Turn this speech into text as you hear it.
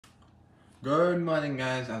Good morning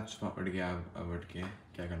guys. आज सुबह उठ गया। अब उठ के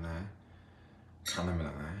क्या करना है, खाना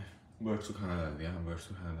बनाना है। बर्ड्स को खाना डाल दिया। बर्ड्स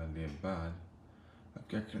को खाना डाल दिया बाद अब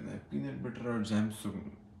क्या करना है, पीनट बटर और जैम।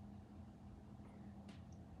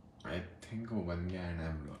 आई थिंक वो बन गया and I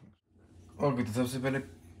am blogging. Okay, तो सबसे पहले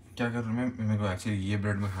क्या कर रहा हूँ मैं, मेरे को एक्चुअली ये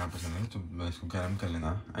ब्रेड में खाना पसंद है, तो इसको गर्म कर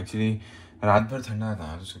लेना। एक्चुअली रात भर ठंडा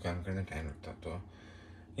था तो इसको गर्म करने टाइम लगता, तो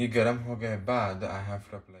ये गर्म हो गए बाद आई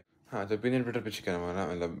हैव टू अप्लाई। हाँ, तो पीनट बटर पिच गर्म हो रहा,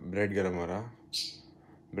 मतलब ब्रेड गर्म हो रहा।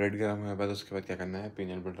 ब्रेड गर्म होने के बाद उसके बाद क्या करना है,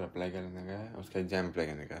 पीनट बटर अप्लाई करने का है, उसके बाद जैम अप्लाई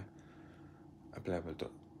करने का है। अप्लाई बोल तो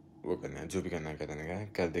वो करना है, जो भी करना है करने का है,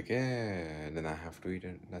 कर दे के then I have to eat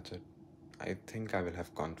it, that's it. I think I will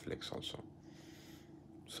have cornflakes also,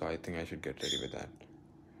 so I think I should get ready with that,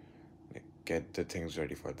 like, get the things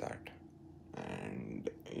ready for that.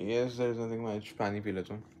 And yes, there is nothing much. पानी P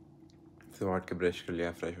लेता हूँ, फिर उठ के brush कर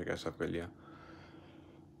लिया, fresh वगैरह सब कर लिया।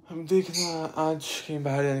 हम देखना आज कहीं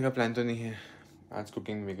बाहर जाने का प्लान तो नहीं है, आज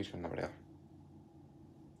कुकिंग में कुछ करना पड़ेगा।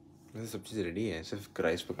 वैसे सब चीज़ रेडी है, सिर्फ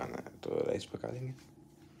राइस पकाना है, तो राइस पका लेंगे।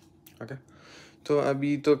 ओके, तो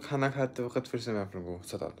अभी तो खाना खाते वक्त फिर से मैं अपने को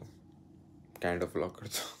सताता हूँ, काइंड ऑफ व्लॉग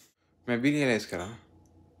करता हूँ। मैं भी रियलाइज़ करा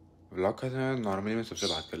व्लॉग करते समय नॉर्मली मैं सबसे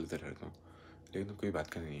बात कर लेते रहता हूँ, लेकिन तो कोई बात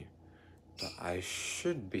करनी नहीं है, तो I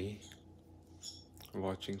should be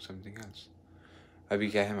watching something else. अभी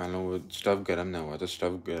क्या है, मान लो वो स्टव गर्म ना हुआ तो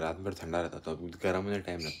स्टव रात भर ठंडा रहता, तो अब गर्म होने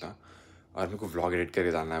टाइम लगता, और मेरे को व्लॉग एडिट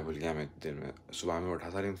करके डालना है, भूल गया मैं दिन में। सुबह में उठा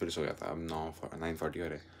था लेकिन फिर सो गया था, अब 9:40 हो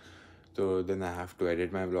रहे, तो then I have to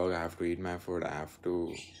edit my vlog, I have to eat my food, I have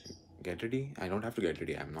to get ready. I don't have to get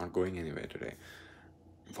ready, I am not going anywhere today,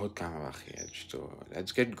 बहुत काम है बाकी है, तो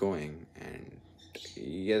let's get going. And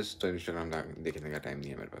yes, तो Instagram देखने का time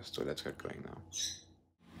नहीं है मेरे पास, तो लेट्स गेट गोइंग नाउ।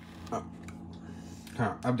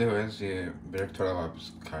 हाँ, अब देखो ऐसे ये ब्रेड थोड़ा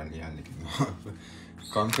वापस खा लिया, लेकिन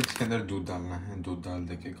कॉर्नफ्लेक्स के अंदर दूध डालना है, दूध डाल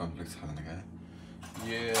दे के कॉर्नफ्लेक्स खाने का है।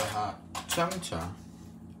 ये हाँ, चमचा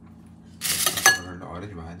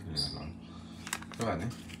ऑरेंज बाहर निकलेगा, तो बाद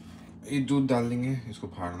में ये दूध डाल देंगे, इसको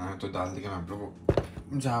फाड़ना है, तो डाल देंगे। मैं आप लोग को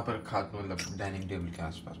जहाँ पर खाता हूँ, मतलब डाइनिंग टेबल के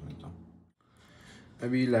आसपास मिलता हूँ।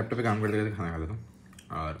 अभी लैपटॉप पे काम करते करते खाना खा लेता हूँ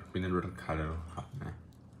और पीनट बटर खा ले रहा हूँ हाथ में।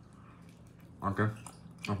 ओके,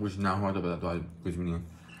 अब कुछ ना हुआ तो बता दो, आज कुछ भी नहीं है।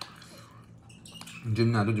 जिम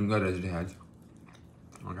ना, तो जिम का रेस्ट है आज।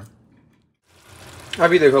 ओके,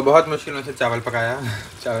 अभी देखो बहुत मुश्किल से चावल पकाया,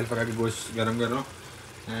 चावल पका के गोश्त गर्म कर रहा हूँ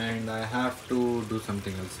and I have to do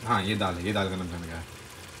something else. हाँ, ये दाल है, ये दाल गर्म करने का है,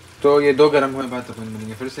 तो ये दो गर्म हुए बाद अपन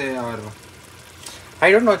बनेंगे फिर से। और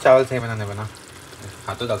आई डोंट नो चावल सही बनाने बना,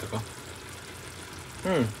 हाँ तो डाल सकता हूँ।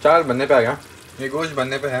 चावल बनने पे आ गया, ये गोश्त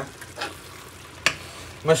बनने पे है।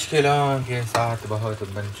 मुश्किलों के साथ बहुत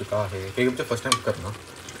बन चुका है, क्योंकि मुझे फर्स्ट टाइम करना,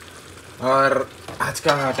 और आज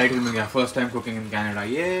का टाइटल मिल गया, first time cooking in Canada.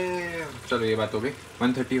 ये चलो, ये बात हो गई।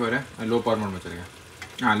 1:30 हो रहा है, लो पावर मोड में चलेगा।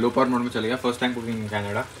 हाँ, लो पावर मोड में चलेगा, first time cooking in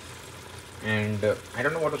Canada. And I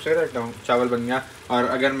don't know what to say that. चावल बन गया, और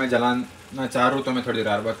अगर मैं जलाना चाह रहा हूँ तो मैं थोड़ी देर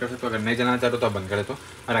और बात कर सकता हूँ, अगर नहीं जलाना चाह रहा हूँ तो आप बंद करे। तो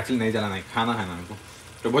और एक्चुअली नहीं जलाना है, खाना है ना मेरे को,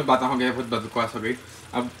 तो बहुत बातें हो गई, बहुत बकवास हो गई।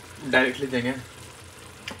 अब डायरेक्टली जाएंगे,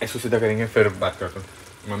 ऐसे सीधा करेंगे, फिर बात करता हूँ।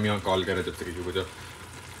 मम्मी और कॉल करे जब तक किसी को, जो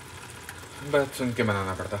बात सुन के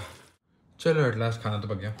बनाना पड़ता। चलो एट लास्ट खाना तो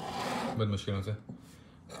पक गया बहुत मुश्किलों से।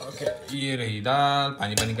 ओके, ये रही दाल,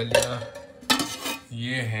 पानी पानी कर लिया।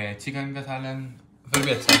 ये है चिकन का सालन, फिर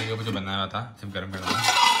भी अच्छा लगा, मुझे बनाया हुआ था, सिर्फ गर्म करना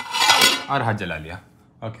था और हाथ जला लिया।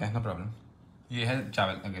 Okay, no problem. ये है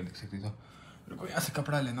चावल, अगर देख सकती तो रुको, यहाँ से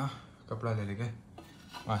कपड़ा लेना, कपड़ा ले लेके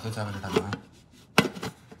वहाँ से चावल उठाना है।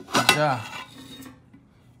 अच्छा,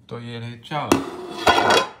 तो ये रही चावल।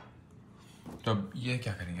 तो अब ये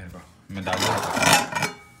क्या करेंगे, मैं दाल दूँगा,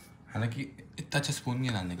 हालांकि इतना अच्छा स्पून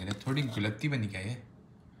नहीं डालने के लिए, थोड़ी गलती बनी क्या ये,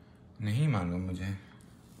 नहीं मालूम मुझे।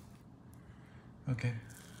 ओके,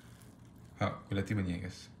 हाँ गलती बनी है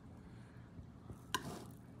गैस।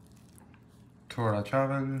 थोड़ा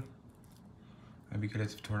चावल अभी के लिए,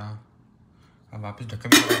 सिर्फ थोड़ा। अब वापस ढक्कन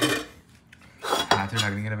हाथ से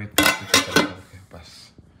ढक देंगे,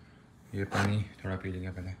 बस। ये पानी थोड़ा पी लेंगे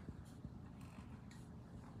पहले।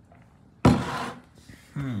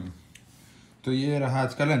 तो ये रहा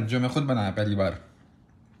आज का लंच, जो मैं खुद बनाया पहली बार।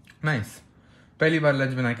 नाइस, पहली बार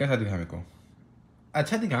लंच बनाया। कैसा दिखा मेरे को?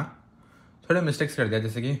 अच्छा दिखा, थोड़े मिस्टेक्स कर दिया,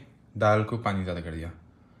 जैसे कि दाल को पानी ज़्यादा कर दिया,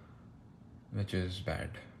 विच इज़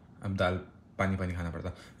बैड। अब दाल पानी पानी खाना पड़ता।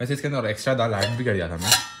 वैसे इसके अंदर एक्स्ट्रा दाल ऐड भी कर दिया था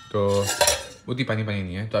मैं, तो उतनी पानी पानी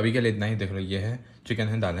नहीं है। तो अभी के लिए इतना ही, देख लो ये है चिकन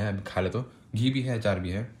है, दाल है, अब खा ले। तो घी भी है, अचार भी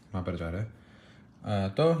है, वहाँ पर अचार है।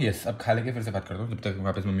 तो यस, अब खा लेके फिर से बात करता हूँ, जब तक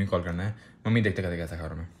वापस मम्मी को कॉल करना है। मम्मी देखते कहते कैसा खा रहा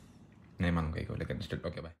हूँ मैं, नहीं मानूंगा को, लेकिन स्टिल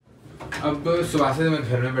ओके बाय। अब सुबह से मैं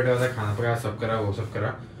घर में बैठा हुआ था, खाना पकाया, सब करा, वो सब करा,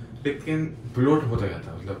 लेकिन ब्लोट होता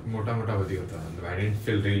जाता, मतलब मोटा मोटा होती होता, मतलब I didn't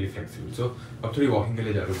feel really flexible. सो अब थोड़ी वॉकिंग के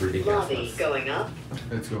लिए जा रहा हूँ बिल्डिंग के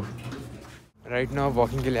आसपास. Let's go. Right now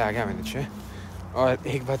walking के लिए आ गया मैं नीचे. और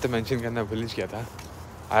एक बात तो मेंशन करना भूल गया था,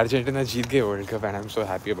 अर्जेंटीना जीत गए world cup and I am so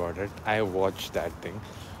happy about it. I watch that thing.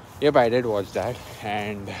 Yep, I did watch that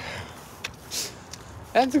and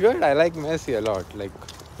that's good. I like Messi a lot.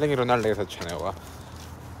 लेकिन रोनाल्डो के साथ अच्छा नहीं हुआ.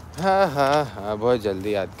 हाँ, बहुत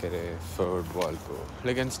जल्दी याद करे फुटबॉल को,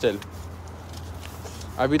 लेकिन स्टिल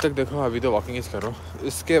अभी तक देखो, अभी तो वॉकिंग इज करो.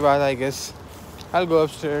 इसके बाद I guess I'll go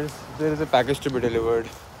upstairs. There is a package to be delivered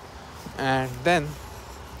and then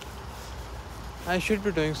I should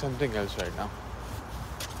be doing something else right now.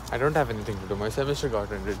 I don't have anything to do. My semester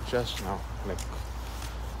got ended just now, like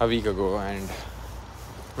a week ago, and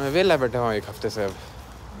मैं वेला बैठा हूँ एक हफ्ते से. अब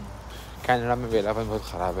Canada में वेलापन बहुत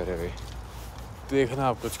ख़राब है रे. देखना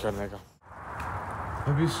आप कुछ करने का.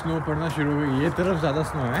 अभी स्नो पड़ना शुरू हो गई. ये तरफ ज़्यादा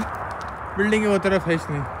स्नो है, बिल्डिंग वो तरफ है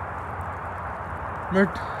नहीं.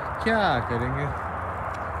 बट क्या करेंगे.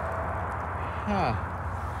 हाँ,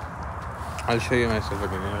 I'll show you myself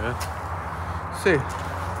again. से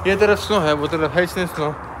ये तरफ स्नो है, वो तरफ है नहीं स्नो.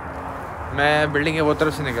 मैं बिल्डिंग के वो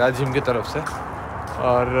तरफ से निकला, जिम की तरफ से,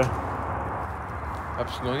 और अब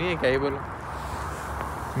स्नो नहीं है. क्या ही बोलो,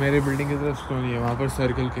 मेरे बिल्डिंग की तरफ स्नो नहीं है, वहाँ पर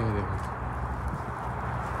सर्कल के है देखो.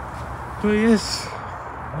 तो यस,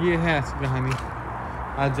 ये है ऐसी कहानी.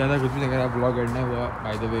 आज ज़्यादा कुछ भी अगर आप ब्लॉग एंड नहीं हुआ,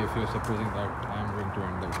 by the way if you are supposing that I am going to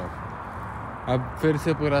and the blog. अब फिर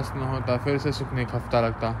से पूरा स्नो होता, फिर से सूखने एक हफ्ता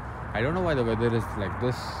लगता. I don't know why the weather is like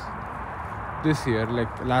this year. Like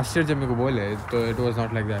last year जब मेरे को बोले तो it was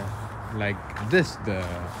not like that, like this the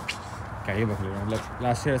क्या ही बकले. मतलब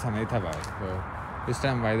लास्ट ईयर ऐसा नहीं था भाई. तो this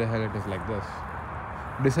time why the hell it is like this.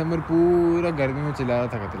 दिसंबर पूरा गर्मी में चिल्ला रहा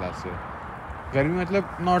था कहते लास्ट ईयर. गर्मी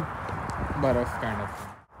मतलब नॉट बर्फ़ काइंड ऑफ,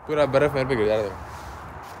 पूरा बर्फ़ मेरे पे गिर जा रहा था.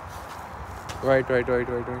 वाइट.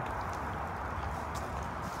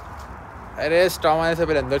 अरे स्टॉर्म आने से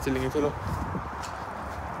पहले अंदर चलेंगे. चलो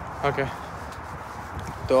ओके.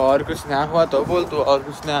 तो और कुछ नया हुआ तो बोल. तो और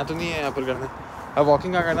कुछ नया तो नहीं है यहाँ पर करने. अब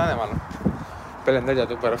वॉकिंग का करना है मालूम. पहले अंदर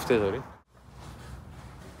जाते हूँ, बर्फ़ तेज़ हो रही.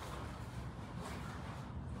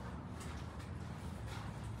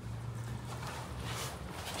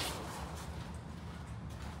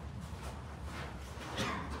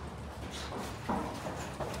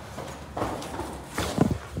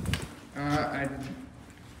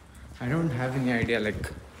 I don't have any idea like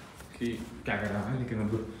कि क्या कर रहा है. लेकिन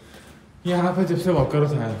अब यहाँ पर जब से वॉक करो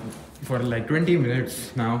था for like 20 minutes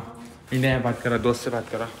now. India में बात करा, दोस्त से बात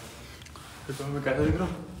करा. तो मैं कैसा दिख रहा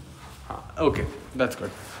हूँ. हाँ ओके, दैट्स गुड.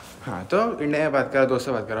 हाँ, तो इंडिया में बात करा, दोस्त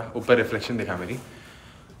से बात करा, ऊपर रिफ्लेक्शन दिखा मेरी.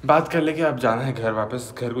 बात कर लेके अब जाना है घर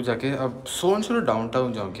वापस. घर को जाके अब सोच रहा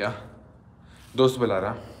डाउनटाउन जाऊँ क्या. दोस्त बुला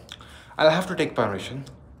रहा. I have to take permission.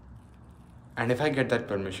 And if I get that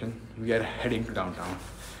permission, we are heading to downtown.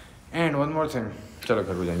 And one more thing, चलो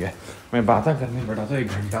घर को जाएंगे. मैं बातें करने बैठा था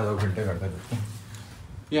 1 घंटा 2 घंटे करता था.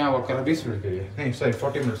 यहाँ वॉक करा 20 मिनट के लिए, नहीं सॉरी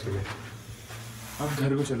 40 मिनट्स के लिए. अब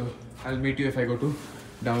घर को चलो. I'll meet you if I go to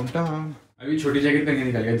downtown. अभी छोटी जैकेट पहन के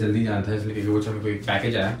निकल गया, जल्दी जाना था इसलिए, क्योंकि वो चलो कोई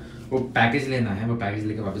पैकेज आया, वो पैकेज लेना है. वो पैकेज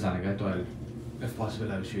लेके वापस आने का है. तो if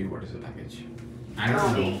possible I'll show you what is the package. I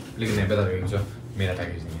don't know, लेकिन नहीं बता रही जो मेरा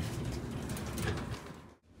पैकेज नहीं है.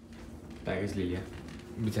 पैकेज ले लिया,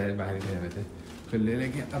 बेचारे बाहर ही रहे थे. फिर ले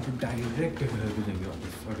लेके अब डायरेक्ट घर को जाएंगे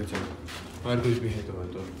वापस. ओके चलो. और कुछ भी है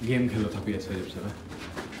तो गेम खेलो था PS5 जब से. मैं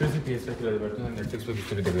फिर से PS5 खेलते बैठता हूँ, नेटफ्लिक्स पर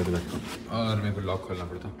पिक्चर देखते बैठता हूँ, और मेरे को लॉक खोलना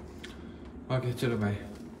पड़ता. ओके चलो बाय.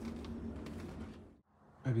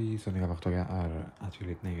 अभी सोने का वक्त हो गया और आज के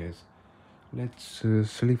लिए इतना ही guys. Let's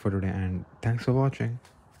sleep for today and thanks for watching.